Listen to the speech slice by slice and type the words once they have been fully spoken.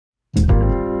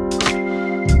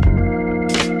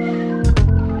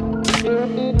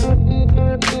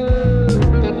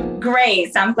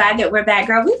Great. So I'm glad that we're back,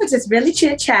 girl. We were just really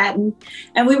chit-chatting,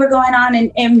 and we were going on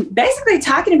and basically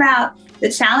talking about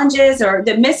the challenges or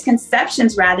the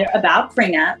misconceptions, rather, about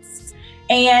prenups.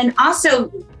 And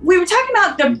also, we were talking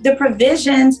about the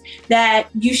provisions that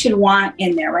you should want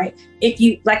in there, right? If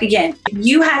you, like, again, if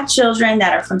you have children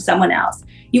that are from someone else,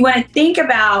 you want to think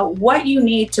about what you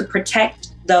need to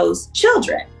protect those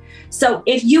children. So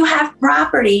if you have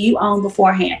property you own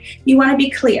beforehand, you want to be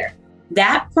clear.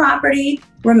 That property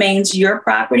remains your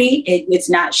property. It's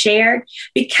not shared,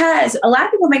 because a lot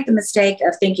of people make the mistake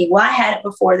of thinking, well, I had it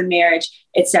before the marriage,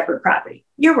 it's separate property.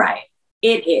 You're right.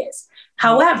 It is.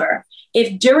 However,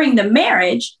 if during the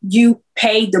marriage you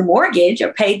paid the mortgage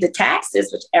or paid the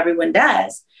taxes, which everyone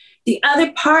does, the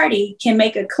other party can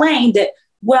make a claim that,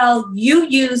 well, you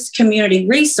used community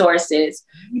resources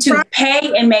to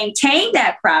pay and maintain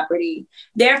that property.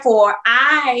 Therefore,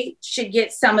 I should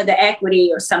get some of the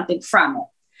equity or something from it.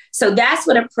 So that's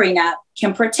what a prenup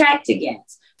can protect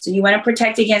against. So you want to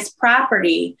protect against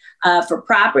property for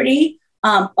property.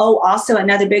 Also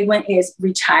another big one is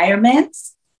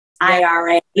retirements,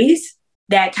 IRAs,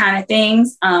 that kind of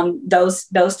things.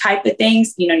 Those type of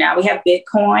things. You know, now we have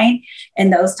Bitcoin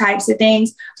and those types of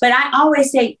things. But I always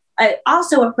say,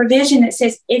 also a provision that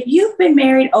says if you've been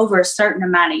married over a certain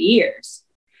amount of years,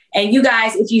 and you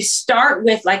guys, if you start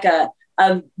with like a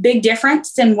big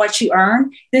difference in what you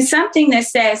earn, then something that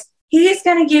says he's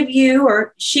going to give you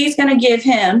or she's going to give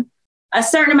him a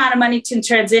certain amount of money to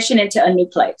transition into a new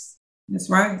place. That's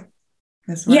right.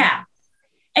 That's right. Yeah.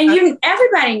 And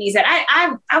everybody needs that.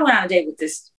 I went on a date with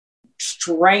this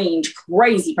strange,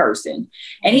 crazy person,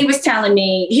 and he was telling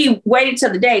me he waited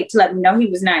till the date to let me know he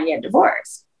was not yet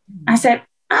divorced. I said,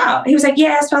 oh, he was like,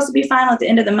 yeah, it's supposed to be final at the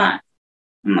end of the month.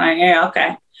 I'm like, yeah,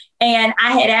 okay. And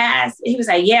I had asked, he was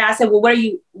like, yeah. I said, well,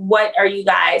 what are you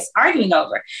guys arguing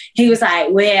over? He was like,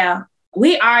 well,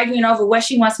 we arguing over what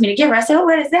she wants me to give her. I said, oh,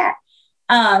 what is that?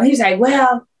 He was like,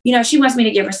 well, you know, she wants me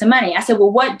to give her some money. I said,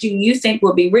 well, what do you think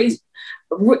will be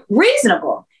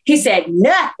reasonable? He said,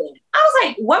 nothing. I was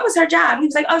like, what was her job? He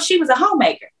was like, oh, she was a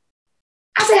homemaker.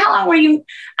 I said,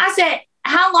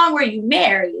 how long were you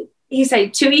married? He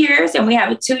said 2 years, and we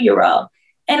have a 2-year-old.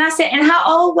 And I said, and how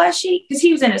old was she? Because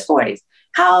he was in his 40s.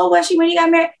 How old was she when you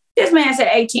got married? This man said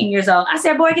 18 years old. I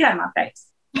said, boy, get out of my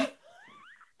face.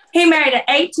 He married an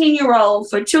 18-year-old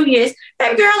for 2 years.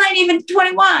 That girl ain't even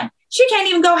 21. She can't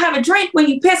even go have a drink when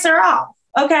you piss her off.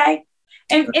 Okay.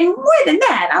 And more than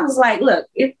that, I was like, look,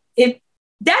 if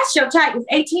that's your type, if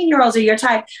 18-year-olds are your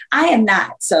type, I am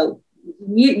not. So,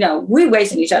 you know, we're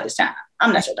wasting each other's time.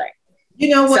 I'm not your type. You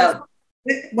know what? So,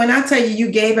 when I tell you,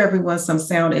 you gave everyone some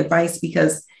sound advice,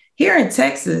 because here in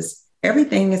Texas,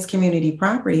 everything is community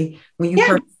property when you're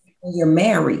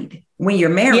married. When you're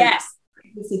married, yes.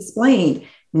 It's explained.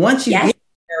 Once you get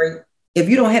married, if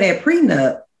you don't have that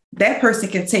prenup, that person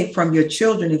can take from your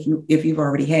children if you've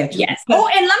already had children. Yes. Oh,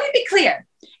 and let me be clear.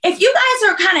 If you guys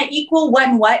are kind of equal,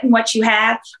 what and what you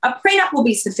have, a prenup will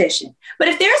be sufficient. But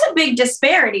if there's a big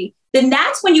disparity, then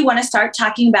that's when you want to start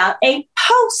talking about a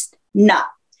postnup.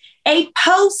 A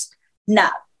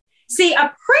postnup. See,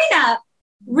 a prenup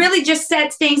really just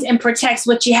sets things and protects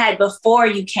what you had before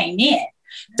you came in.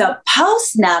 The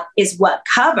postnup is what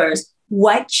covers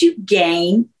what you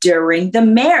gain during the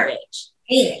marriage.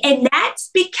 And that's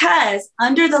because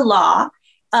under the law,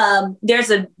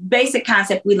 there's a basic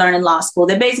concept we learn in law school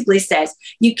that basically says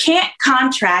you can't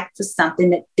contract for something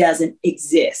that doesn't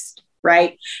exist,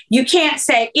 right? You can't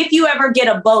say, if you ever get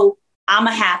a boat, I'm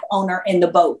a half owner in the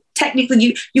boat.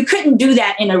 Technically, you couldn't do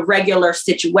that in a regular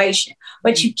situation,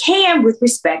 but you can with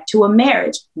respect to a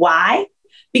marriage. Why?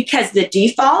 Because the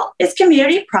default is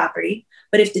community property.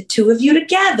 But if the two of you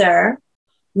together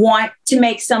want to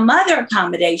make some other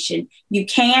accommodation, you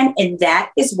can, and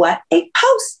that is what a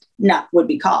postnup would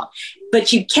be called.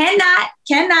 But you cannot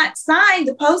sign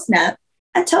the postnup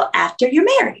until after you're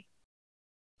married.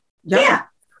 Yeah.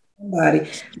 Somebody.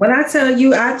 When I tell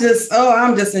you, I'm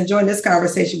just enjoying this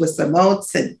conversation with Symone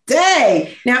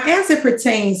today. Now, as it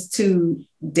pertains to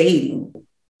dating,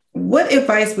 what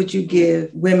advice would you give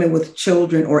women with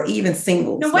children or even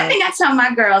singles? The one thing I tell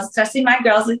my girls, especially my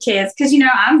girls with kids, because, you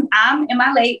know, I'm in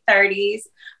my late 30s.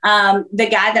 The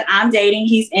guy that I'm dating,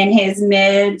 he's in his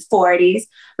mid 40s.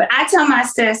 But I tell my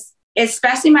sis,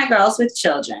 especially my girls with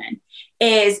children,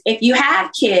 is if you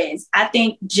have kids, I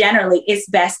think generally it's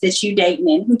best that you date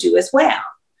men who do as well.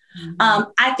 Mm-hmm.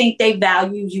 I think they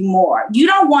value you more. You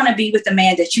don't want to be with a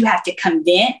man that you have to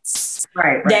convince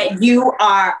that you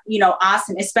are, you know,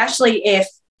 awesome, especially if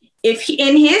he,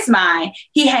 in his mind,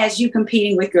 he has you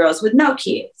competing with girls with no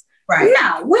kids. Right.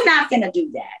 No, we're not going to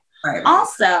do that. Right.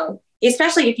 Also,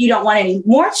 especially if you don't want any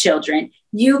more children,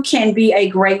 you can be a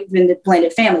great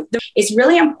blended family. It's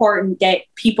really important that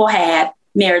people have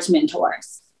marriage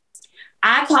mentors.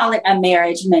 I call it a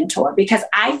marriage mentor because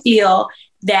I feel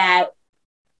that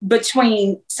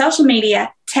between social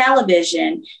media,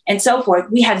 television, and so forth,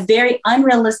 we have very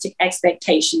unrealistic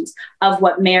expectations of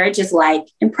what marriage is like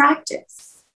in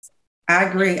practice. I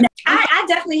agree. I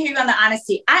definitely hear you on the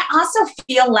honesty. I also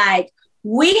feel like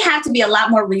we have to be a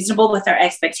lot more reasonable with our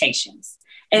expectations,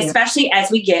 especially as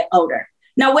we get older.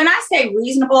 Now, when I say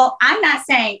reasonable, I'm not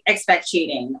saying expect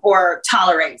cheating or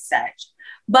tolerate such.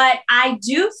 But I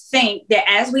do think that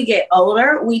as we get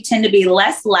older, we tend to be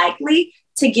less likely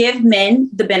to give men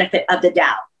the benefit of the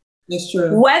doubt. That's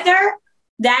true. Whether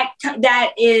that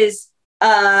is,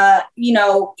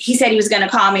 he said he was going to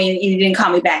call me and he didn't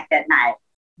call me back that night.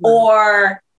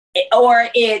 Or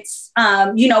it's,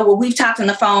 well, we've talked on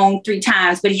the phone 3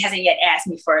 times, but he hasn't yet asked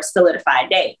me for a solidified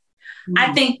date. Mm-hmm.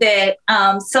 I think that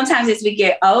sometimes as we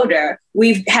get older,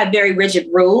 we have very rigid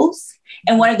rules.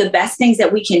 And one of the best things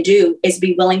that we can do is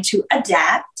be willing to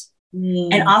adapt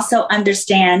and also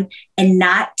understand and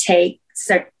not take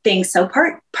certain things so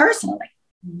personally.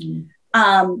 We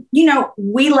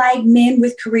like men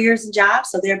with careers and jobs,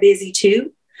 so they're busy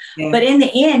too. Yeah. But in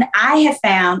the end, I have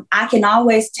found I can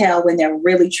always tell when they're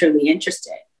really, truly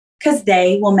interested because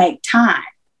they will make time.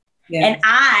 Yeah. And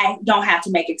I don't have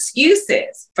to make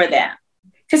excuses for them.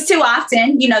 Because too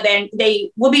often,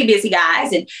 they will be busy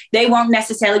guys and they won't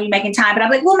necessarily be making time. But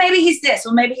I'm like, well, maybe he's this,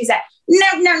 well, maybe he's that.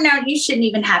 No. You shouldn't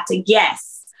even have to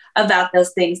guess about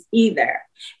those things either.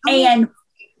 And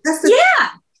there's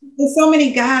so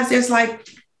many guys. There's like,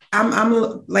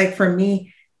 I'm like, for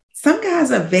me, some guys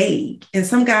are vague and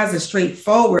some guys are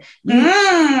straightforward. One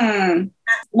of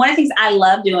the things I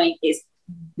love doing is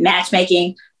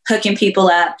matchmaking, hooking people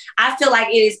up. I feel like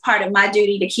it is part of my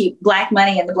duty to keep Black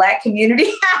money in the Black community.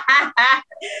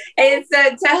 And so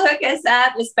to hook us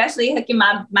up, especially hooking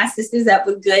my sisters up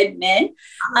with good men.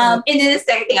 And then the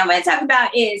second thing I'm going to talk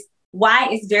about is why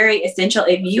it's very essential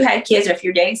if you had kids or if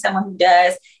you're dating someone who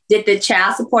does, that the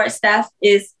child support stuff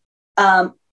is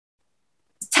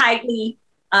tightly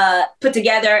put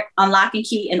together on lock and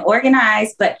key and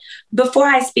organized. But before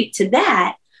I speak to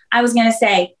that, I was going to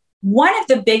say, one of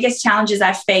the biggest challenges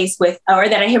I face with, or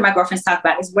that I hear my girlfriends talk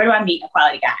about, is where do I meet a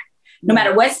quality guy? No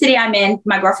matter what city I'm in,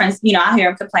 my girlfriends, I'll hear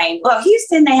them complain, well,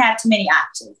 Houston, they have too many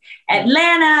options.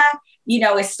 Atlanta,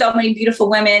 it's so many beautiful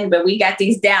women, but we got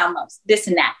these downloads, this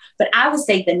and that. But I would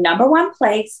say the number one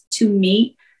place to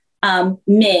meet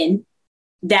men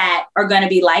that are going to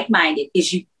be like-minded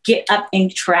is you get up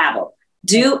and travel.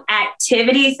 Do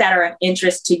activities that are of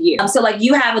interest to you. So like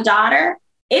you have a daughter,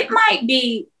 it might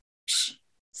be...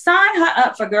 sign her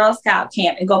up for Girl Scout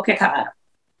camp and go pick her up.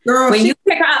 Girl, when you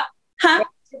pick her up,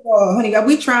 Oh, honey,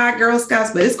 we tried Girl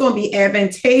Scouts, but it's going to be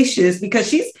advantageous because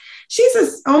she's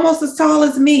almost as tall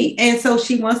as me, and so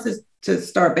she wants to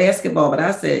start basketball. But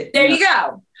I said, there you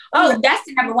go. Oh, that's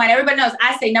the number one. Everybody knows.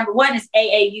 I say number one is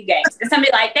AAU games. And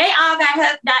somebody like they all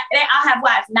have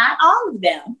wives. Not all of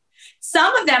them.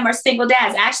 Some of them are single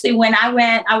dads. Actually, when I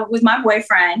went with my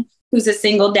boyfriend, who's a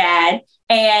single dad,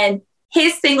 and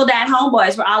his single dad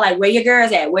homeboys were all like, where your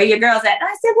girls at? Where your girls at? And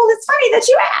I said, well, it's funny that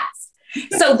you asked.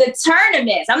 So the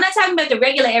tournaments, I'm not talking about the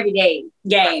regular everyday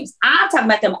games. I'm talking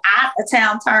about them out of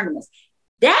town tournaments.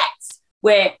 That's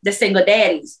where the single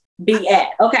daddies be at.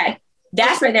 Okay.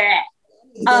 That's where they're at.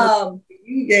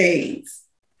 Games.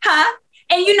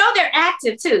 And they're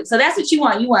active too. So that's what you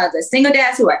want. You want the single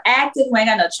dads who are active, who ain't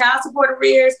got no child support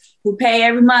arrears, who pay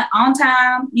every month on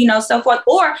time, so forth.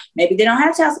 Or maybe they don't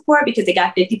have child support because they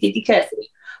got 50-50 custody.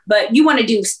 But you want to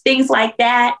do things like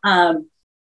that.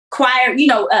 Choir,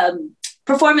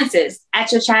 performances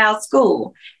at your child's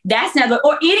school. That's never,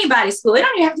 or anybody's school. It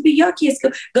don't even have to be your kid's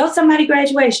school. Go to somebody's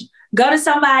graduation. Go to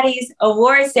somebody's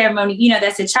award ceremony,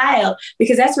 that's a child,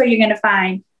 because that's where you're going to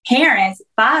find parents,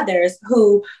 fathers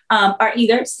who are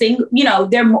either single,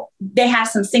 they have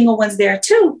some single ones there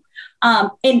too.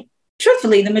 And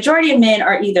truthfully, the majority of men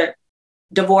are either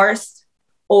divorced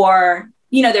or,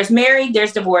 there's married,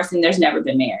 there's divorced, and there's never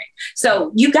been married.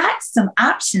 So you got some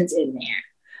options in there.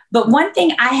 But one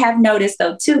thing I have noticed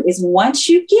though too, is once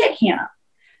you get him,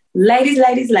 ladies,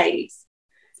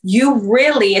 you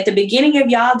really, at the beginning of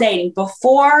y'all dating,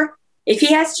 if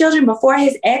he has children, before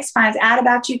his ex finds out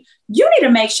about you, you need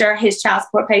to make sure his child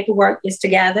support paperwork is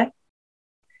together.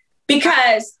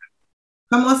 Because,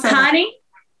 honey,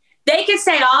 they can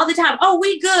say all the time, oh,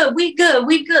 we good.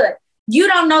 You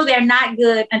don't know they're not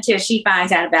good until she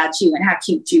finds out about you and how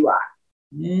cute you are.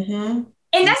 Mm-hmm.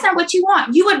 And that's not what you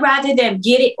want. You would rather them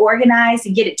get it organized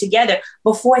and get it together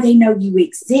before they know you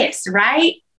exist,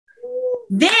 right?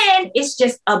 Then it's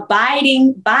just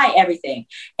abiding by everything.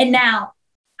 And now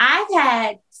I've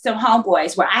had some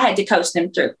homeboys where I had to coach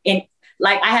them through. And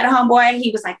like I had a homeboy,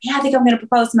 he was like, yeah, I think I'm going to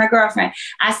propose to my girlfriend.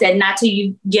 I said, not till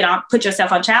you put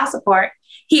yourself on child support.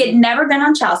 He had never been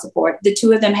on child support. The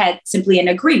two of them had simply an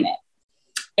agreement.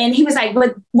 And he was like,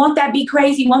 but won't that be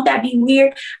crazy? Won't that be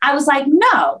weird? I was like,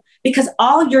 no, because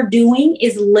all you're doing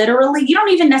is literally, you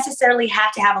don't even necessarily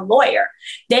have to have a lawyer.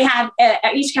 They have,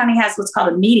 each county has what's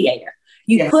called a mediator.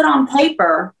 You put on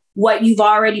paper what you've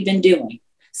already been doing.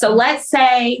 So let's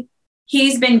say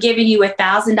he's been giving you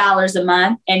 $1,000 a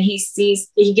month and he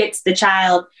gets the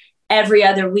child every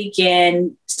other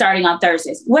weekend starting on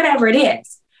Thursdays, whatever it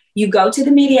is. You go to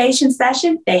the mediation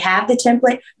session, they have the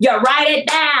template, you write it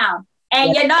down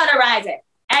and you notarize it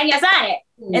and you sign it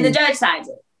and the judge signs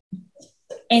it.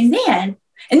 And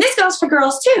this goes for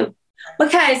girls too,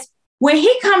 because when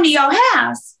he come to your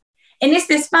house and it's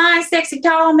this fine, sexy,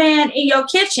 tall man in your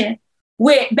kitchen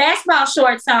with basketball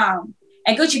shorts on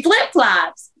and Gucci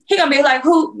flip-flops, he gonna be like,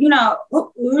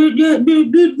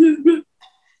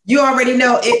 you already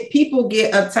know it. People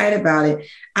get uptight about it.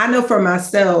 I know for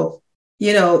myself,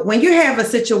 when you have a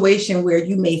situation where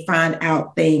you may find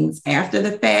out things after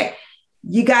the fact,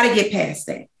 you got to get past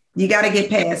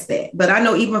that. But I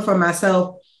know even for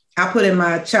myself, I put in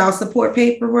my child support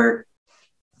paperwork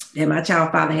that my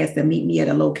child father has to meet me at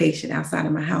a location outside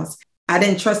of my house. I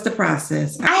didn't trust the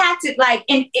process. I had to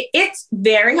and it's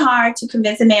very hard to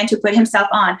convince a man to put himself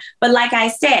on. But like I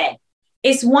said,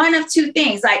 it's one of two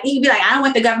things. Like he'd be like, I don't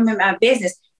want the government in my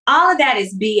business. All of that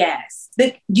is BS.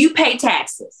 You pay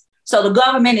taxes. So the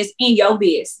government is in your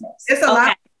business. It's a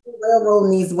lot of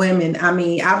railroading these women. I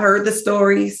mean, I've heard the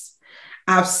stories.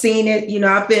 I've seen it.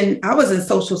 I was in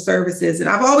social services and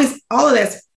all of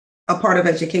that's a part of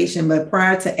education. But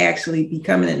prior to actually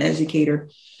becoming an educator,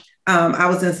 I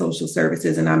was in social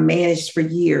services and I managed for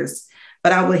years.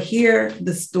 But I would hear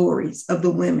the stories of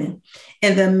the women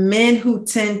and the men who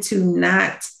tend to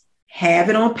not have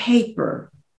it on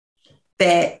paper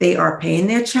that they are paying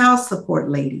their child support,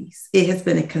 ladies. It has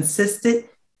been a consistent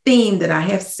theme that I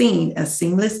have seen, a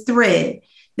seamless thread,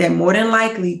 that more than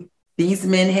likely these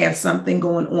men have something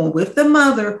going on with the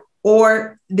mother,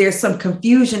 or there's some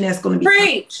confusion that's going to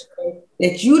be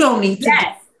that you don't need to do.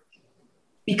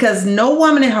 Because no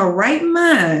woman in her right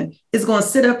mind is going to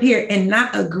sit up here and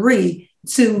not agree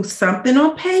to something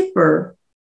on paper,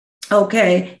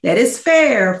 okay, that is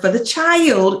fair for the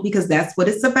child, because that's what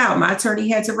it's about. My attorney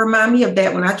had to remind me of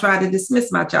that when I tried to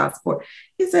dismiss my child support.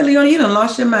 He said, Leona, you done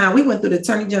lost your mind. We went through the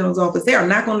attorney general's office. They are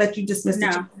not going to let you dismiss the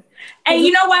child. And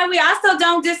you know why we also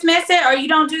don't dismiss it, or you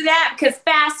don't do that? Because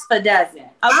FAFSA doesn't,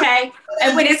 okay?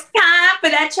 And when it's time for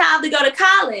that child to go to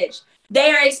college, they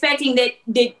are expecting that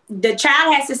the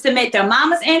child has to submit their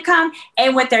mama's income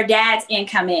and what their dad's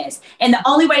income is. And the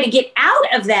only way to get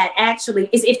out of that actually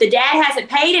is if the dad hasn't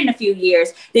paid in a few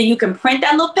years, then you can print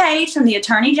that little page from the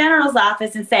attorney general's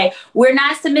office and say, we're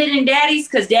not submitting daddies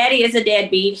because daddy is a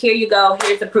deadbeat. Here you go.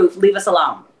 Here's the proof. Leave us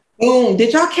alone. Boom.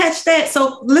 Did y'all catch that?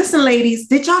 So listen, ladies,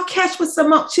 did y'all catch what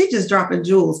Symone? She just dropping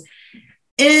jewels.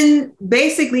 And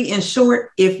basically, in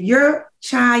short, if your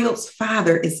child's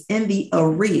father is in the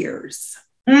arrears,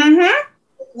 like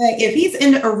if he's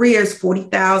in the arrears,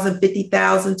 40,000,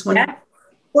 50,000, 20,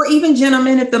 or even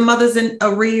gentlemen, if the mother's in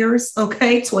arrears,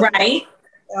 okay,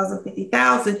 20,000,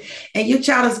 50,000, and your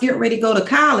child is getting ready to go to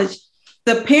college,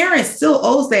 the parent still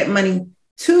owes that money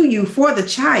to you for the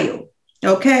child,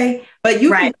 okay? But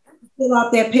you can fill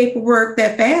out that paperwork,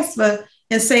 that FAFSA,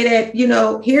 and say that,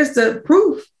 here's the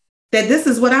proof that this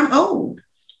is what I'm owed.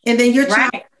 And then your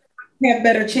child have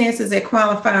better chances at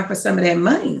qualifying for some of that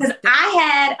money. Because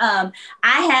I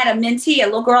had a mentee, a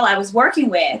little girl I was working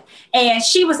with, and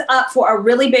she was up for a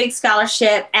really big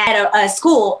scholarship at a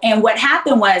school. And what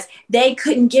happened was they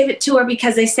couldn't give it to her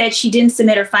because they said she didn't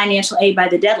submit her financial aid by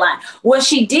the deadline. Well,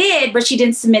 she did, but she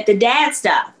didn't submit the dad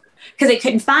stuff because they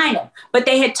couldn't find him. But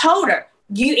they had told her,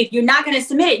 if you're not going to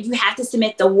submit it, you have to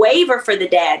submit the waiver for the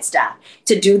dad stuff.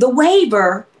 To do the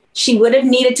waiver, she would have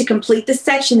needed to complete the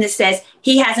section that says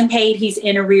he hasn't paid, he's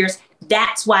in arrears.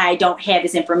 That's why I don't have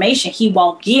his information. He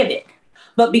won't give it.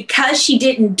 But because she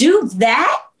didn't do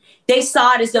that, they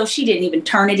saw it as though she didn't even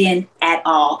turn it in at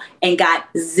all and got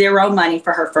zero money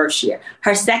for her first year.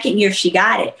 Her second year, she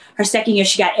got it. Her second year,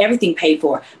 she got everything paid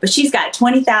for. But she's got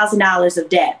 $20,000 of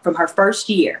debt from her first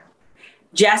year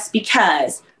just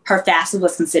because her FAFSA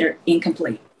was considered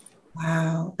incomplete.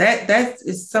 Wow. That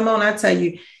is, Symone, I tell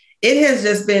you, it has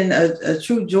just been a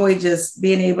true joy just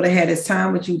being able to have this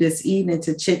time with you this evening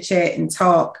to chit chat and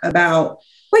talk about.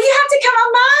 Well, you have to come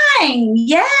on mine.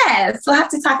 Yes. We'll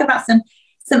have to talk about some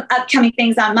upcoming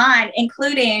things on mine,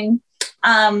 including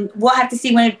We'll have to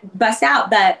see when it busts out.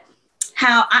 But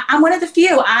I'm one of the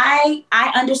few. I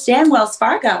understand Wells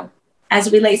Fargo as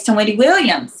it relates to Wendy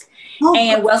Williams. Oh,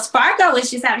 and Wells Fargo is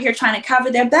just out here trying to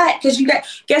cover their butt because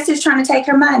guess who's trying to take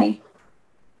her money?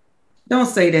 Don't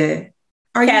say that.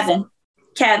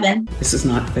 Kevin. This is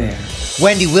not fair.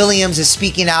 Wendy Williams is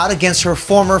speaking out against her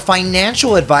former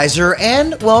financial advisor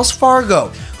and Wells Fargo,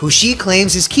 who she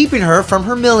claims is keeping her from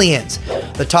her millions.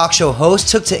 The talk show host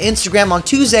took to Instagram on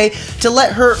Tuesday to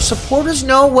let her supporters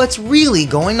know what's really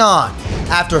going on.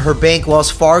 After her bank, Wells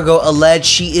Fargo, alleged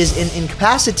she is an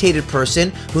incapacitated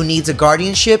person who needs a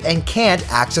guardianship and can't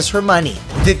access her money.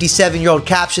 The 57-year-old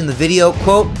captioned the video,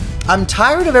 quote, "I'm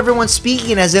tired of everyone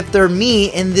speaking as if they're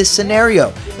me in this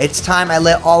scenario. It's time I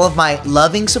let all of my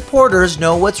loving supporters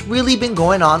know what's really been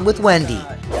going on with Wendy."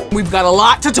 We've got a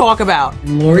lot to talk about.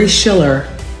 Lori Schiller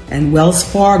and Wells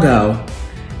Fargo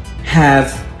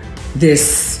have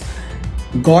this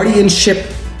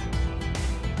guardianship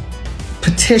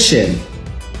petition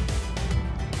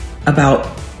about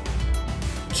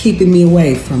keeping me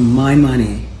away from my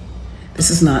money. This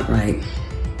is not right.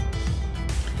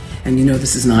 And you know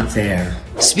this is not fair.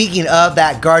 Speaking of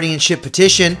that guardianship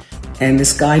petition, and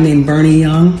this guy named Bernie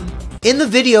Young. In the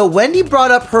video, Wendy brought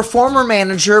up her former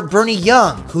manager, Bernie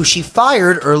Young, who she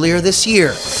fired earlier this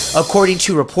year. According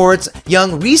to reports,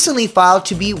 Young recently filed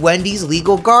to be Wendy's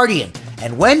legal guardian,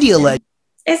 and Wendy alleged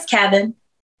it's Kevin.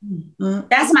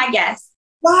 That's my guess.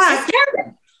 Why? It's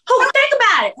Kevin. Think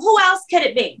about it. Who else could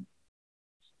it be?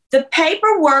 The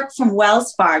paperwork from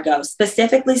Wells Fargo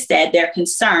specifically said their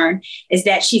concern is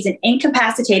that she's an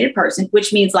incapacitated person,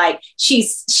 which means like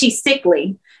she's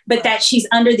sickly, but that she's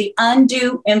under the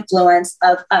undue influence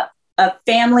of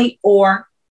family or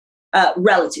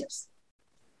relatives.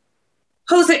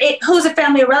 Who's a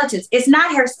family or relatives? It's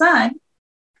not her son.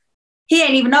 He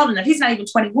ain't even old enough. He's not even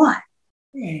 21.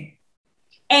 Okay.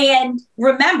 And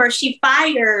remember, she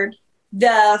fired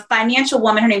the financial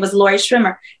woman. Her name was Lori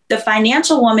Schrimmer. The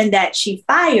financial woman that she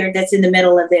fired that's in the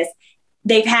middle of this,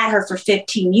 they've had her for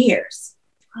 15 years,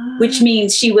 which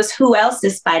means she was who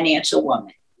else's financial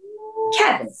woman?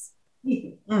 Kevin's.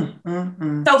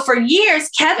 So for years,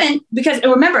 Kevin, because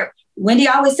remember, Wendy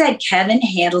always said Kevin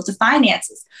handled the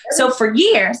finances. So for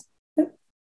years.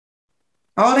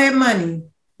 All that money.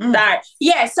 Sorry.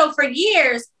 Yeah. So for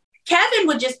years, Kevin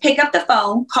would just pick up the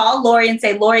phone, call Lori and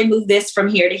say, Lori, move this from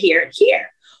here to here to here.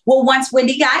 Well, once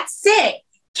Wendy got sick,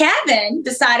 Kevin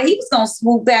decided he was going to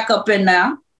swoop back up in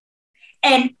there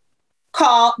and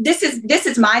call. This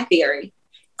is my theory.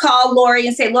 Call Lori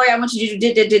and say, Lori, I want you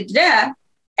to do da.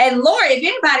 And Lori, if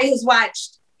anybody has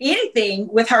watched anything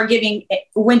with her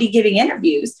Wendy giving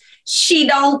interviews, she's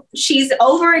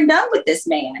over and done with this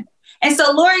man. And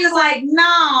so Lori was like,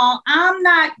 no, I'm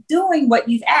not doing what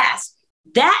you've asked.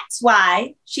 That's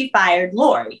why she fired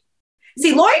Lori.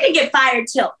 See, Lori didn't get fired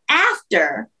till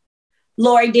after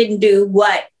Lori didn't do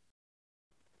what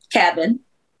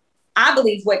I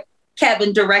believe what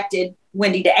Kevin directed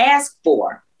Wendy to ask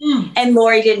for. And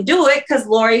Lori didn't do it because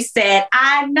Lori said,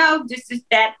 I know this is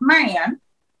that man.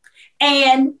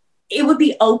 And it would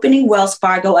be opening Wells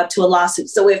Fargo up to a lawsuit.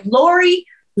 So if Lori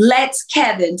lets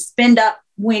Kevin spend up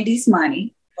Wendy's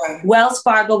money, right, Wells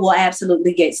Fargo will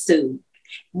absolutely get sued.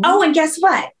 Oh, and guess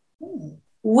what?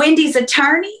 Wendy's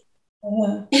attorney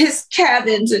is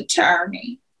Kevin's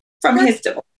attorney from his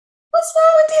divorce. What's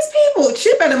wrong with these people?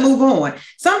 She better move on.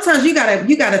 Sometimes you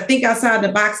gotta think outside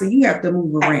the box and you have to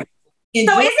move around.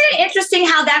 So isn't it interesting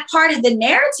how that part of the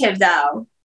narrative, though,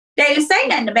 they didn't say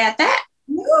nothing about that?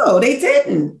 No, they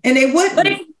didn't, and they wouldn't.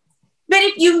 But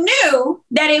if you knew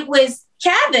that it was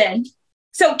Kevin,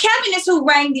 so Kevin is who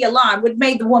rang the alarm, which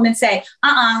made the woman say,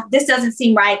 this doesn't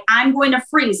seem right. I'm going to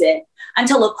freeze it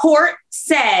until a court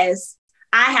says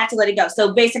I have to let it go.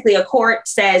 So basically a court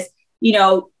says,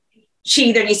 she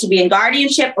either needs to be in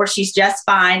guardianship or she's just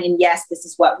fine. And yes, this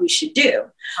is what we should do.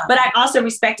 But I also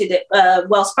respected that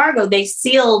Wells Fargo, they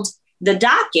sealed the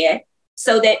docket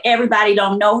so that everybody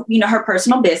don't know, her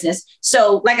personal business.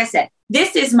 So like I said,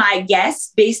 this is my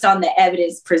guess based on the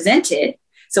evidence presented.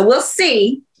 So we'll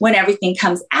see when everything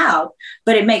comes out.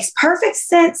 But it makes perfect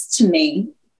sense to me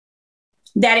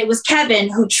that it was Kevin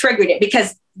who triggered it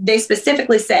because they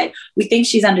specifically said, we think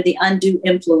she's under the undue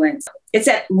influence. It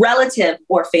said relative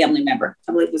or family member,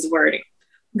 I believe was the wording.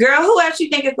 Girl, who else you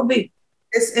think it could be?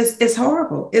 It's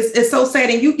horrible. It's so sad.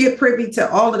 And you get privy to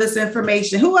all of this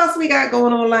information. Who else we got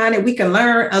going online that we can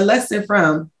learn a lesson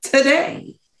from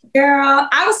today? Girl,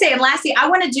 I was saying lastly, I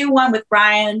want to do one with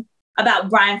Brian about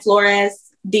Brian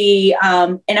Flores. the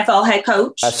NFL head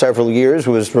coach. Last several years,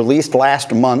 was released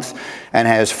last month and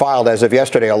has filed, as of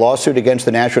yesterday, a lawsuit against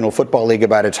the National Football League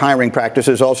about its hiring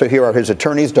practices. Also, here are his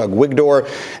attorneys, Doug Wigdor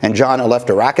and John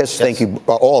Alefterakis. Yes. Thank you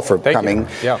all for coming.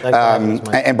 Yeah.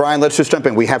 And Brian, let's just jump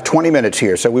in. We have 20 minutes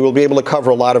here, so we will be able to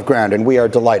cover a lot of ground, and we are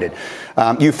delighted.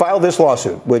 You filed this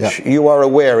lawsuit, which you are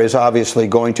aware is obviously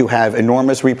going to have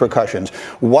enormous repercussions.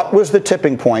 What was the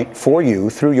tipping point for you,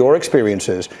 through your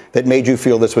experiences, that made you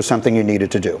feel this was something you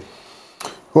needed to do?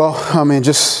 Well, I mean,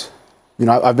 just,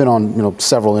 I've been on,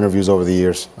 several interviews over the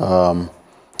years.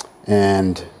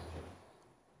 And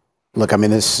look, I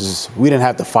mean, we didn't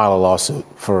have to file a lawsuit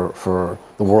for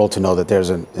the world to know that there's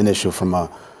an issue from a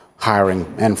hiring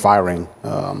and firing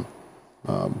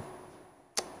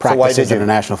practices in the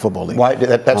National Football League. Why?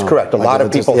 That's correct. A lot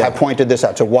of people have pointed this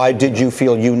out. So why did you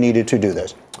feel you needed to do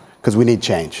this? Because we need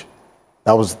change.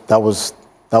 That was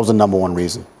the number one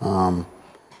reason.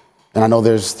 And I know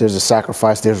there's a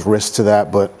sacrifice, there's risk to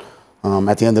that, but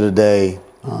at the end of the day,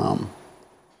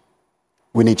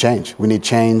 we need change. We need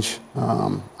change.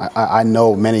 I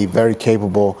know many very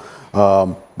capable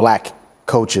black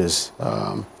coaches,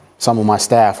 some of my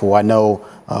staff who I know,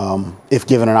 if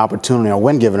given an opportunity or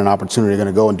when given an opportunity, are going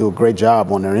to go and do a great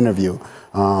job on their interview.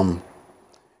 And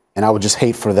I would just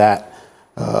hate for that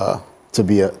to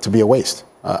be a waste.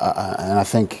 And I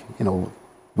think,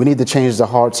 we need to change the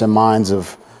hearts and minds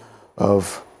of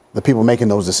the people making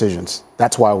those decisions.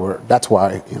 That's why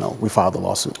we filed the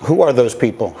lawsuit. Who are those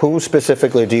people? Who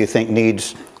specifically do you think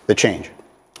needs the change?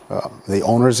 The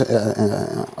owners of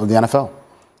the NFL.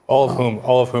 All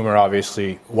of whom are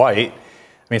obviously white.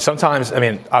 I mean, sometimes,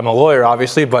 I'm a lawyer,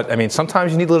 obviously, but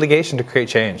sometimes you need litigation to create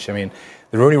change. The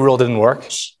Rooney Rule didn't work.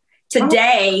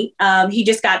 Today, he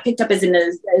just got picked up as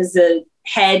a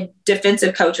head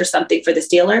defensive coach or something for the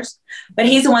Steelers, but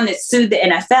he's the one that sued the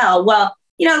NFL. Well,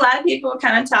 a lot of people are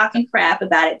kind of talking crap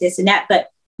about it, this and that. But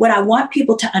what I want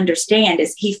people to understand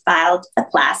is he filed a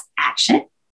class action.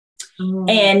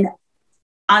 And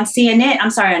on on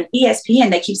ESPN,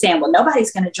 they keep saying, well,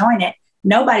 nobody's going to join it.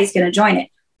 Nobody's going to join it.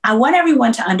 I want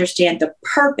everyone to understand the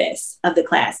purpose of the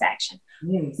class action.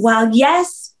 Yes. While,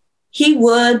 yes, he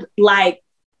would like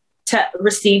to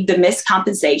receive the missed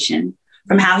compensation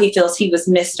from how he feels he was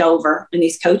missed over in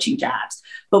these coaching jobs.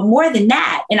 But more than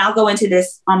that, and I'll go into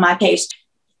this on my page,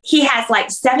 he has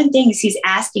like 7 things he's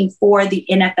asking for the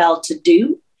NFL to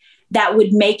do that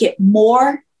would make it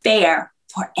more fair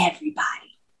for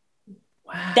everybody.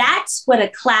 Wow. That's what a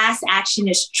class action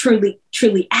is truly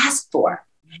asked for.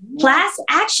 Mm-hmm. Class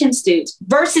action suits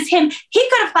versus him. He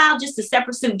could have filed just a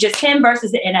separate suit, just him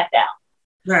versus the NFL.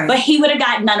 Right. But he would have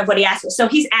gotten none of what he asked for. So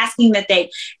he's asking that they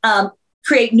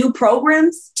create new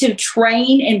programs to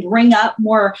train and bring up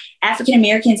more African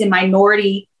Americans and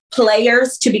minority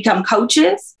players to become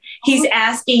coaches. He's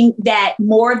asking that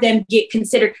more of them get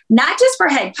considered, not just for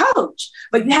head coach,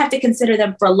 but you have to consider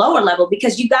them for lower level,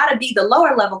 because you got to be the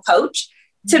lower level coach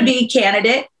to be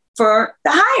candidate for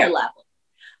the higher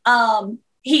level.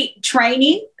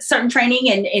 Certain training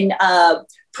and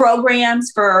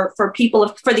programs for people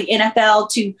for the NFL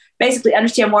to basically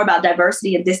understand more about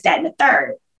diversity and this, that, and the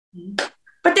third.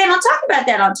 But they don't talk about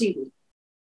that on TV.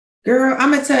 Girl,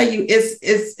 I'm gonna tell you,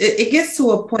 it gets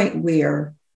to a point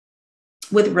where,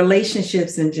 with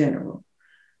relationships in general,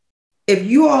 if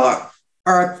you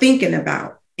are thinking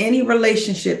about any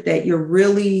relationship that you're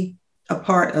really a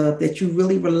part of, that you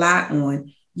really rely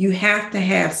on, you have to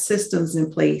have systems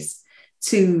in place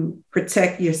to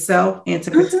protect yourself and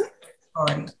to protect the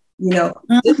party.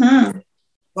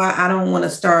 Why I don't want to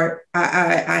start.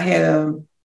 I had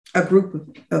a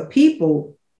group of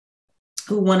people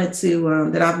who wanted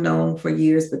to, that I've known for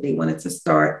years, but they wanted to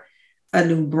start a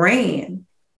new brand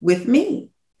with me.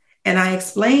 And I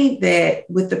explained that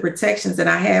with the protections that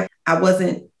I have, I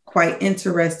wasn't quite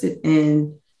interested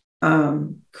in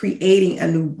creating a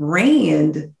new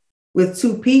brand with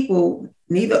 2 people,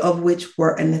 neither of which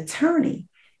were an attorney.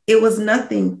 It was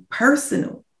nothing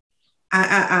personal.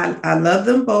 I love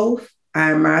them both.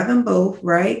 I admire them both,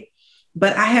 right?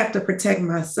 But I have to protect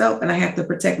myself and I have to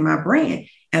protect my brand.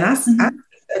 And I see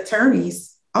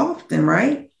attorneys often,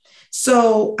 right?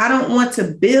 So I don't want to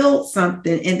build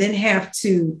something and then have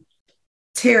to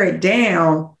tear it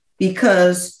down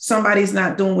because somebody's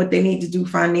not doing what they need to do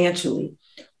financially,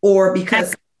 or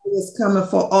because it's coming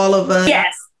for all of us.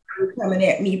 Yes. Coming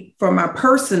at me for my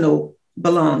personal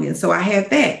belongings. So I have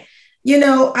that.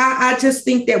 I just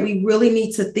think that we really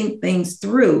need to think things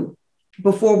through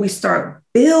before we start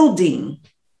building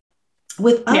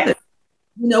with others.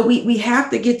 We have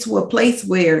to get to a place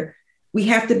where we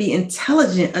have to be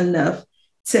intelligent enough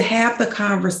to have the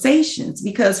conversations,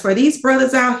 because for these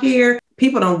brothers out here,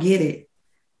 people don't get it.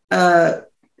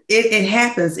 It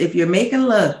happens if you're making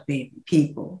love, baby,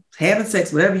 people, having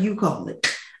sex, whatever you call it.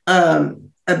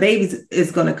 A baby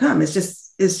is going to come. It's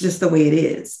just the way it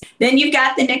is. Then you've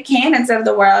got the Nick Cannons of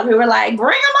the world who are like,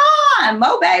 bring them on,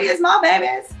 more babies.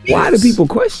 Why do people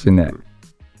question that?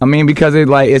 I mean, because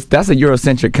that's a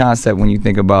Eurocentric concept when you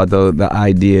think about the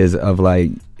ideas of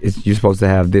like, you're supposed to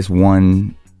have this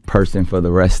one person for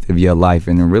the rest of your life,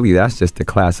 and really that's just a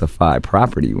classified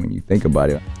property when you think about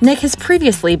it. Nick has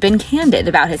previously been candid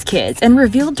about his kids and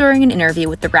revealed during an interview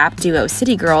with the rap duo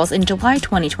City Girls in July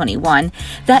 2021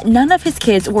 that none of his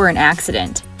kids were an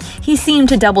accident. He seemed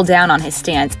to double down on his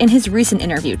stance in his recent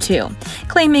interview too,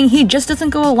 claiming he just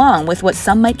doesn't go along with what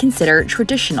some might consider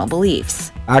traditional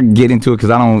beliefs. I get into it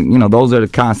because I don't, those are the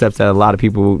concepts that a lot of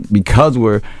people, because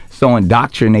we're so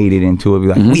indoctrinated into it, be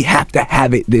like, we have to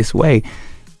have it this way.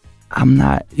 I'm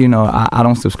not, I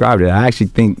don't subscribe to that. I actually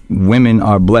think women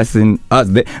are blessing us.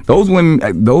 Those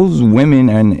women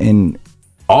and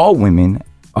all women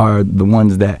are the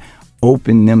ones that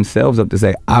open themselves up to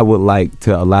say, I would like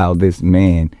to allow this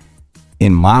man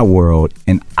in my world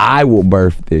and I will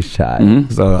birth this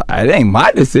child. So it ain't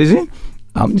my decision.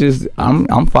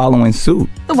 I'm following suit.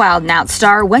 The Wild 'N Out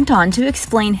star went on to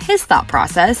explain his thought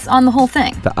process on the whole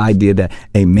thing. The idea that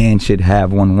a man should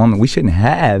have one woman, we shouldn't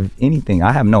have anything.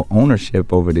 I have no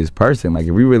ownership over this person. Like,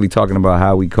 if we're really talking about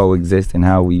how we coexist and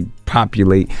how we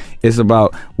populate, it's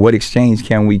about what exchange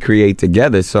can we create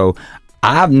together. So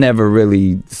I've never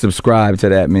really subscribed to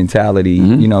that mentality.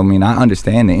 I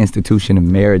understand the institution of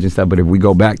marriage and stuff, but if we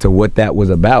go back to what that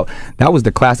was about, that was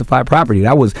the classified property.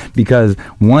 That was because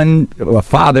a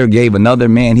father gave another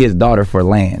man his daughter for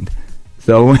land.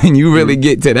 So when you really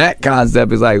get to that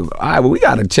concept, it's like, all right, well, we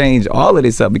got to change all of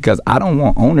this up because I don't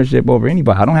want ownership over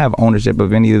anybody. I don't have ownership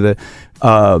of any of the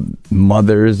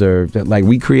mothers or like,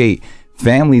 we create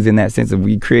families in that sense of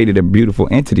we created a beautiful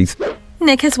entity.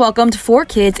 Nick has welcomed 4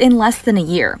 kids in less than a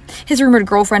year. His rumored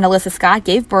girlfriend Alyssa Scott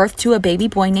gave birth to a baby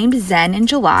boy named Zen in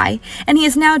July, and he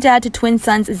is now dad to twin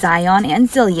sons Zion and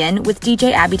Zillion with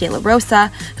DJ Abby De La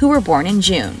Rosa, who were born in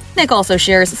June. Nick also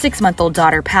shares 6-month-old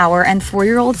daughter Power and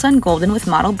 4-year-old son Golden with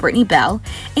model Brittany Bell,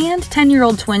 and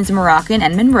 10-year-old twins Moroccan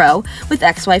and Monroe with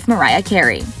ex-wife Mariah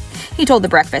Carey. He told The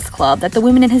Breakfast Club that the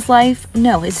women in his life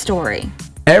know his story.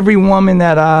 Every woman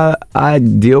that I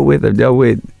deal with or dealt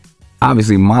with,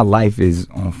 obviously my life is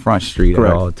on Front Street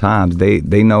Correct. At all times.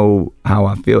 They know how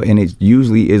I feel, and it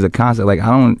usually is a concept. Like,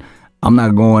 I'm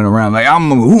not going around like who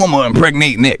I'm gonna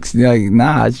impregnate next. Like,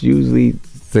 nah, it's usually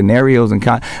scenarios and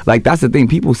like that's the thing.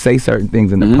 People say certain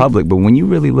things in the public, but when you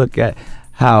really look at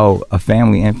how a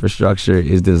family infrastructure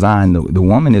is designed, the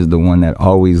woman is the one that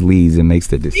always leads and makes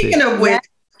the decision. Speaking of which,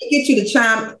 I get you to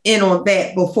chime in on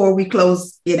that before we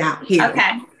close it out here.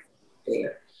 Okay.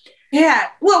 Yeah.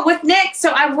 Well, with Nick,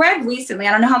 so I read recently,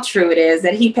 I don't know how true it is,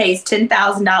 that he pays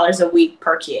 $10,000 a week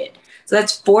per kid. So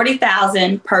that's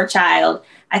 $40,000 per child.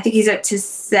 I think he's up to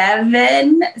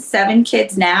seven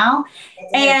kids now.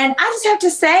 And I just have to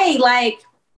say, like,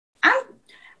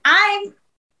 I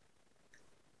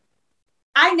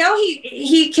know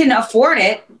he can afford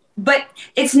it, but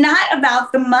it's not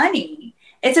about the money.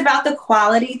 It's about the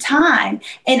quality time.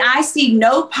 And I see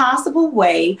no possible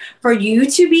way for you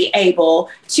to be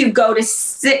able to go to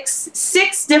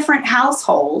six different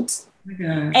households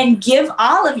and give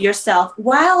all of yourself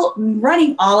while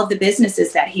running all of the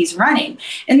businesses that he's running.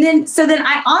 And then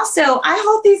I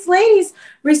hold these ladies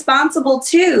responsible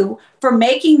too for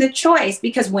making the choice,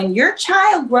 because when your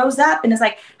child grows up and is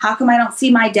like, how come I don't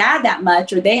see my dad that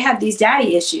much, or they have these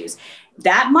daddy issues,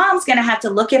 that mom's going to have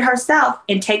to look at herself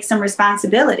and take some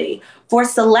responsibility for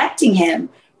selecting him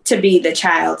to be the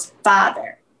child's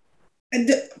father.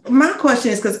 My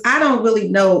question is, because I don't really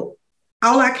know,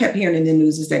 all I kept hearing in the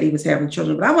news is that he was having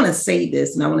children, but I want to say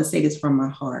this, and I want to say this from my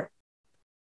heart.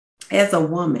 As a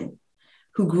woman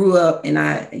who grew up and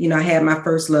I had my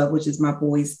first love, which is my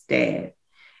boy's dad.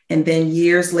 And then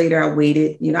years later, I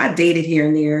waited, I dated here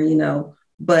and there,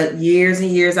 but years and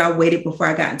years I waited before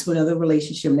I got into another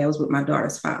relationship, and that was with my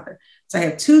daughter's father. So I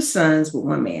have 2 sons with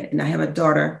one man, and I have a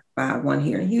daughter by one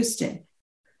here in Houston.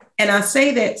 And I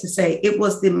say that to say it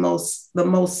was the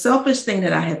most selfish thing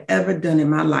that I have ever done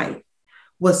in my life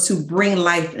was to bring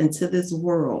life into this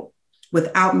world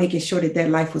without making sure that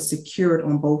life was secured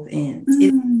on both ends.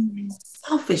 It's a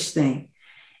selfish thing.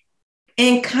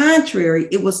 And contrary,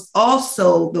 it was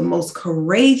also the most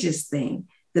courageous thing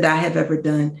that I have ever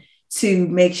done, to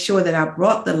make sure that I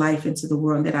brought the life into the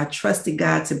world and that I trusted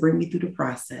God to bring me through the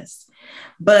process.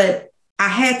 But I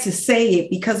had to say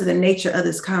it because of the nature of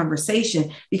this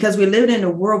conversation, because we live in a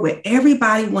world where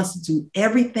everybody wants to do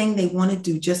everything they want to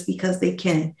do just because they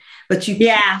can. But you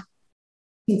can't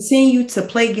continue to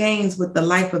play games with the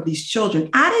life of these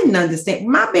children. I didn't understand.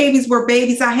 My babies were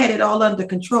babies. I had it all under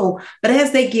control. But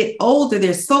as they get older,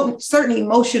 there's certain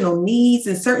emotional needs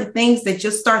and certain things that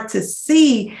you'll start to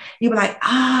see. You're like,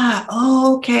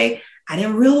 okay. I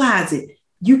didn't realize it.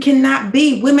 You cannot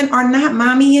be. Women are not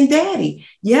mommy and daddy.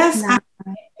 Yes, I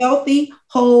healthy,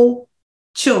 whole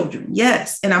children.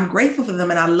 Yes. And I'm grateful for them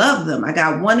and I love them. I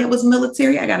got one that was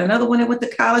military. I got another one that went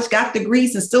to college, got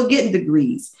degrees and still getting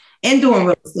degrees and doing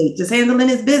real estate, just handling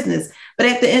his business. But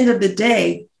at the end of the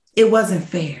day, it wasn't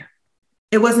fair.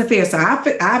 It wasn't fair. So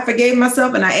I forgave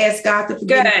myself and I asked God to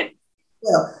forgive me.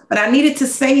 Well, but I needed to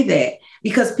say that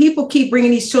because people keep bringing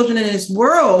these children in this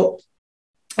world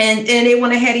and they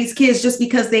want to have these kids just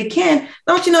because they can.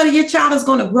 Don't you know that your child is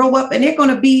going to grow up and they're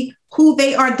going to be who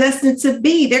they are destined to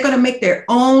be? They're going to make their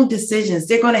own decisions.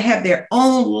 They're going to have their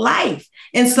own life.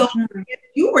 And so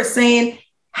you were saying,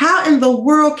 how in the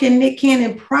world can Nick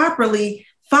Cannon properly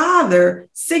father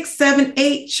 6, 7,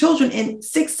 8 children in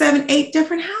 6, 7, 8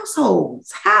 different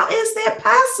households? How is that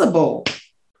possible?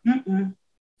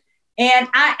 And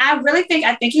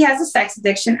I think he has a sex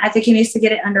addiction. I think he needs to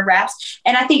get it under wraps.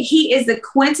 And I think he is the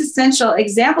quintessential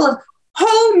example of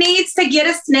who needs to get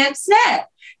a snip.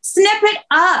 Snip it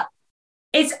up.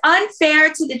 It's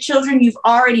unfair to the children you've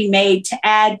already made to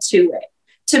add to it,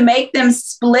 to make them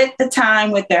split the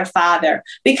time with their father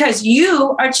because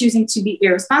you are choosing to be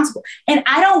irresponsible. And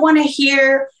I don't want to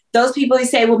hear those people who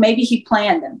say, well, maybe he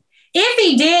planned them. If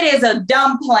he did, it's a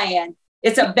dumb plan.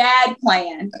 It's a bad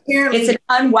plan. Apparently, it's an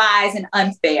unwise and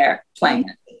unfair plan.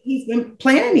 He's been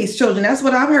planning these children. That's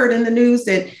what I've heard in the news.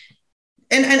 And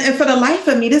for the life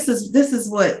of me, this is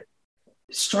what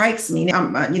strikes me.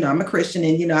 I'm a Christian,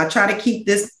 and I try to keep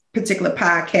this particular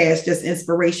podcast just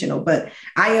inspirational. But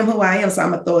I am who I am, so I'm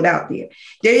gonna throw it out there.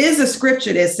 There is a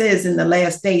scripture that says, in the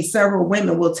last days, several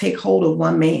women will take hold of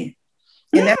one man,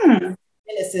 and that's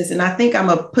Genesis. And I think I'm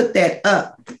gonna put that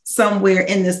up somewhere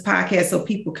in this podcast so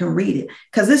people can read it,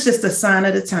 because it's just a sign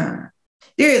of the time.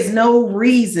 There is no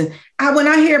reason. When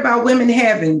I hear about women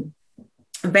having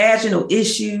vaginal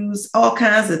issues, all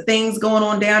kinds of things going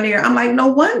on down there, I'm like, no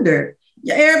wonder.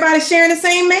 Everybody's sharing the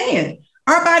same man.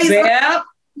 Our bodies are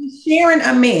sharing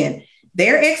a man.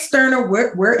 They're external,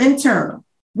 we're internal.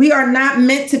 We are not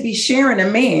meant to be sharing a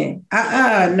man.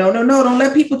 No. Don't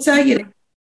let people tell you that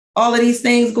all of these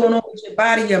things going on with your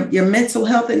body, your mental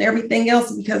health and everything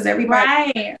else, because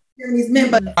everybody these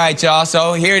men. All right, y'all.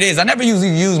 So here it is. I never usually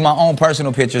use my own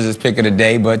personal pictures as pick of the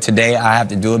day, but today I have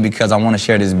to do it because I want to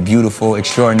share this beautiful,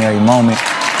 extraordinary moment.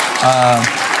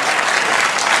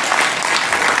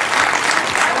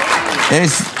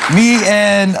 It's me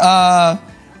and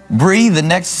Bree, the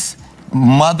next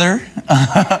mother of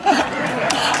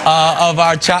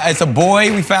our child. It's a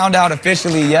boy. We found out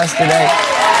officially yesterday.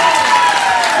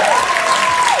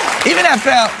 Even that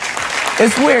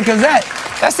it's weird because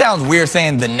that sounds weird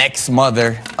saying the next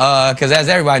mother, because as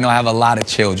everybody know, I have a lot of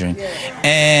children,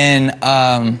 and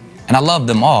I love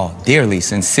them all dearly,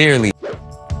 sincerely.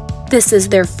 This is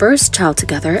their first child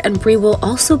together, and Bree will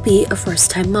also be a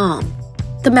first-time mom.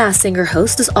 The Masked Singer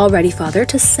host is already father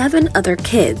to 7 other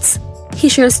kids. He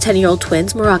shares 10-year-old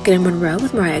twins Moroccan and Monroe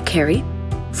with Mariah Carey,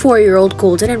 4-year-old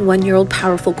Golden and 1-year-old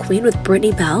Powerful Queen with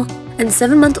Brittany Bell, and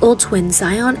 7-month-old twins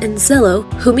Zion and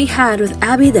Zillow, whom he had with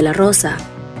Abby de la Rosa.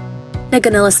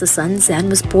 Neganellis' son Zen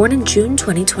was born in June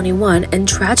 2021 and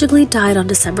tragically died on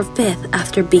December 5th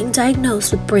after being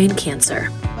diagnosed with brain cancer.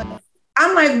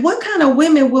 I'm like, what kind of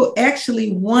women will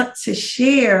actually want to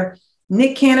share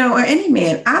Nick Cannon or any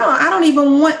man? I don't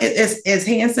even want, as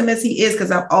handsome as he is, because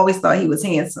I've always thought he was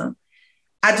handsome.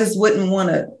 I just wouldn't want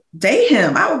to date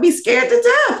him. I would be scared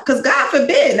to death, because God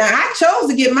forbid. Now, I chose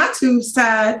to get my tubes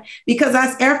tied because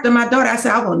after my daughter, I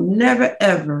said, I will never,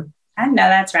 ever. I know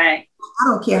that's right. I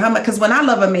don't care how much, because when I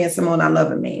love a man, Symone, I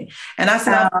love a man. And I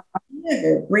said, I'll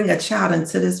never bring a child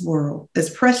into this world, as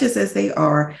precious as they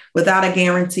are, without a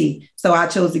guarantee. So I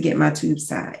chose to get my tubes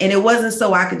tied. And it wasn't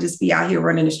so I could just be out here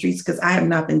running the streets, because I have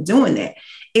not been doing that.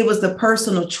 It was the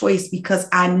personal choice, because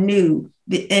I knew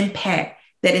the impact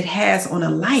that it has on a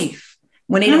life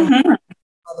when they don't have a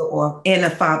mother and a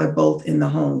father both in the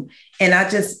home. And I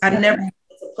never had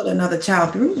to put another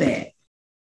child through that.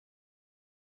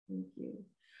 Thank you.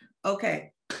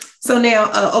 Okay. So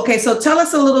now, so tell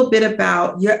us a little bit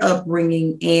about your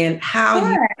upbringing and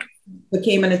how you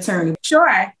became an attorney?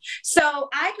 Sure. So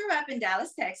I grew up in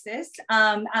Dallas, Texas,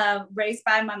 raised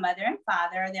by my mother and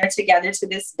father. They're together to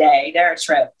this day. They're a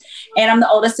trip. And I'm the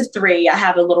oldest of three. I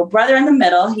have a little brother in the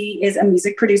middle. He is a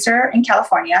music producer in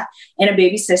California, and a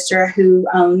baby sister who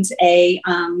owns a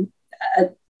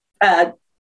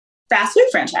fast food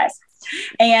franchise.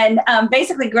 And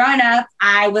basically growing up,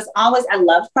 I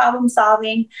loved problem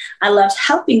solving. I loved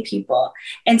helping people.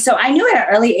 And so I knew at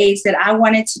an early age that I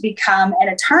wanted to become an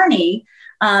attorney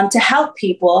to help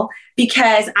people,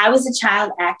 because I was a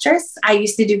child actress. I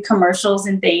used to do commercials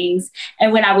and things.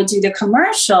 And when I would do the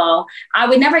commercial, I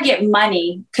would never get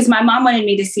money because my mom wanted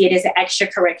me to see it as an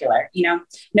extracurricular,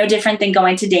 no different than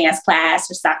going to dance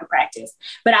class or soccer practice,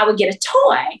 but I would get a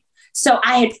toy. So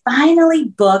I had finally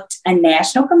booked a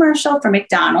national commercial for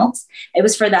McDonald's. It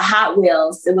was for the Hot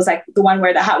Wheels. It was like the one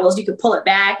where the Hot Wheels, you could pull it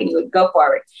back and you would go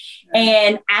forward.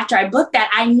 And after I booked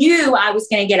that, I knew I was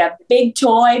going to get a big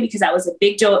toy because that was a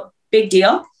big deal.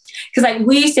 Because like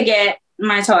we used to get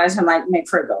my toys from like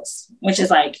McFrugal's, which is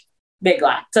like Big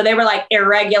Lot. So they were like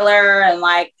irregular and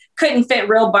like couldn't fit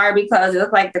real Barbie clothes. It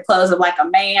looked like the clothes of like a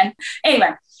man.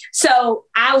 Anyway. So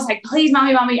I was like, please,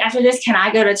 mommy, after this, can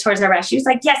I go to Toys R Us? She was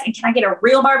like, yes. And can I get a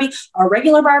real Barbie or a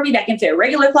regular Barbie that can fit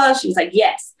regular clothes? She was like,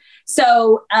 yes.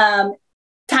 So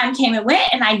time came and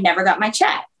went, and I never got my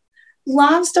check.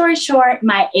 Long story short,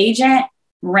 my agent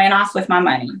ran off with my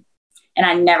money and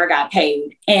I never got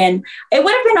paid. And it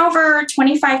would have been over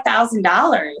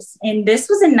 $25,000. And this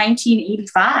was in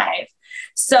 1985.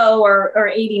 So, or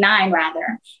 89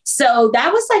 rather. So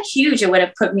that was like huge. It would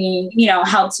have put me,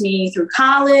 helped me through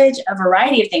college, a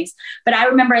variety of things. But I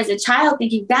remember as a child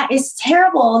thinking that is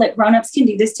terrible that grownups can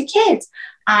do this to kids.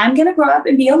 I'm going to grow up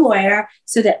and be a lawyer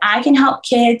so that I can help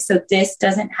kids so this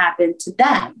doesn't happen to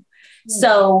them. Mm-hmm.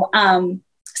 So,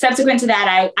 subsequent to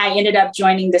that, I ended up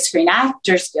joining the Screen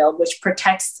Actors Guild, which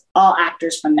protects all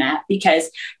actors from that, because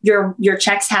your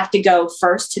checks have to go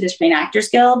first to the Screen Actors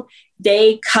Guild.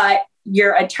 They cut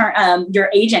your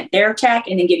agent their check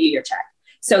and then give you your check.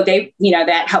 So they,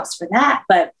 that helps for that.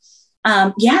 But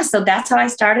so that's how I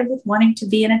started with wanting to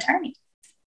be an attorney.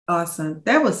 Awesome.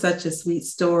 That was such a sweet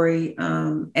story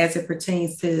as it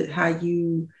pertains to how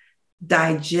you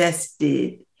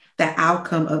digested the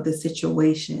outcome of the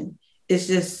situation. It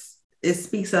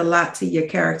speaks a lot to your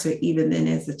character, even then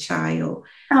as a child.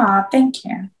 Oh, thank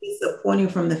you. Disappointing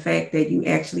from the fact that you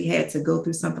actually had to go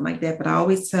through something like that. But I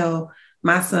always tell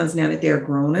my sons now that they're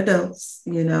grown adults,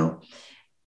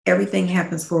 everything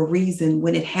happens for a reason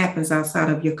when it happens outside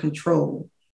of your control.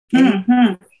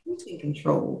 Mm-hmm. You can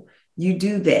control. You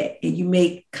do that and you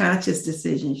make conscious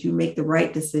decisions. You make the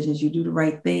right decisions. You do the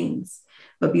right things.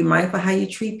 But be mindful how you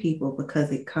treat people,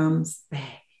 because it comes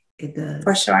back. It does.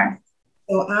 For sure.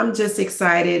 So I'm just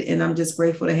excited and I'm just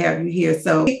grateful to have you here.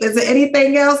 So is there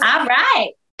anything else? All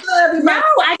right. No,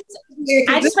 I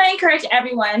just want to encourage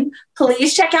everyone,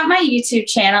 please check out my YouTube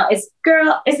channel. It's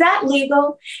Girl, Is That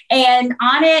Legal? And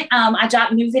on it, I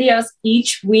drop new videos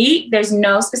each week. There's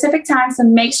no specific time, so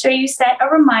make sure you set a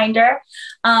reminder.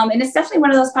 And it's definitely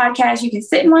one of those podcasts you can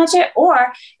sit and watch it,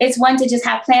 or it's one to just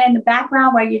have playing in the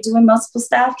background while you're doing multiple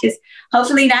stuff, because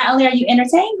hopefully not only are you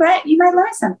entertained, but you might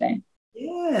learn something.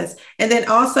 Yes. And then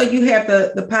also you have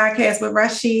the podcast with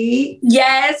Rashid.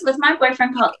 Yes, with my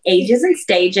boyfriend, called Ages and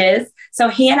Stages. So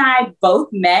he and I both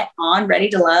met on Ready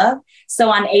to Love. So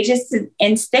on Ages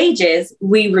and Stages,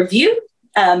 we review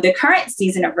the current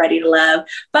season of Ready to Love,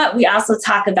 but we also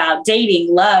talk about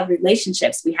dating, love,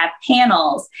 relationships. We have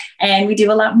panels and we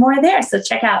do a lot more there. So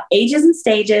check out Ages and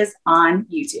Stages on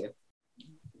YouTube.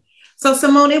 So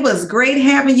Symone, it was great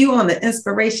having you on the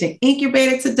Inspiration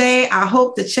Incubator today. I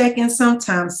hope to check in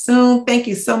sometime soon. Thank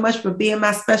you so much for being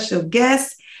my special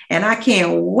guest. And I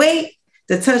can't wait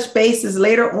to touch bases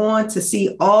later on to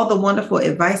see all the wonderful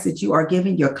advice that you are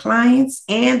giving your clients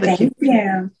and the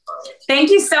community. Thank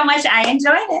you so much. I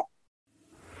enjoyed it.